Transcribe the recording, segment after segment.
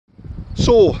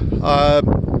So,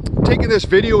 taking this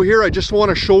video here, I just want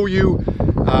to show you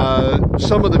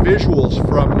some of the visuals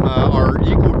from our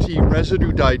EcoTea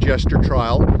residue digester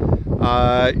trial,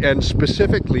 and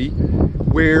specifically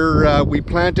where we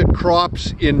planted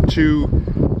crops into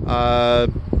our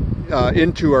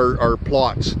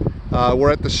plots.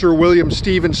 We're at the Sir William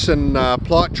Stevenson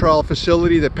plot trial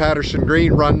facility that Patterson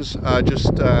Grain runs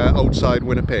just outside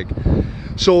Winnipeg.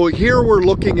 So here we're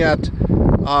looking at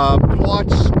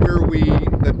plots where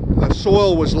the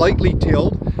soil was lightly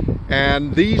tilled,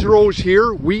 and these rows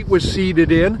here wheat was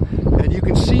seeded in, and you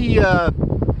can see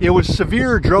it was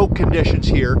severe drought conditions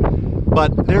here,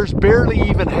 but there's barely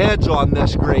even heads on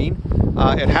this grain.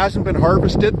 It hasn't been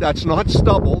harvested. That's not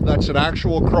stubble, that's an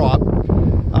actual crop.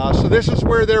 So this is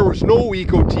where there was no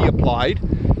EcoTea applied,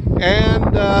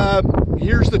 and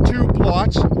here's the two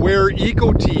plots where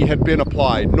EcoTea had been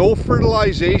applied. No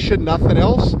fertilization, nothing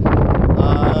else,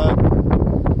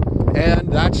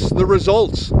 and that's the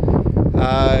results.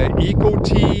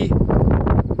 EcoTea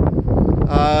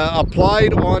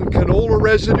applied on canola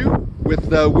residue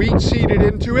with wheat seeded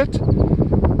into it,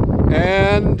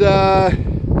 and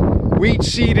wheat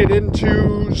seeded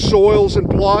into soils and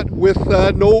plot with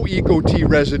no EcoTea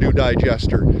residue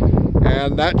digester.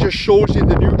 And that just shows you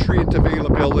the nutrient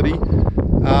availability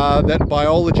that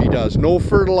biology does. No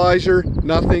fertilizer,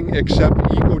 nothing except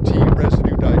EcoTea residue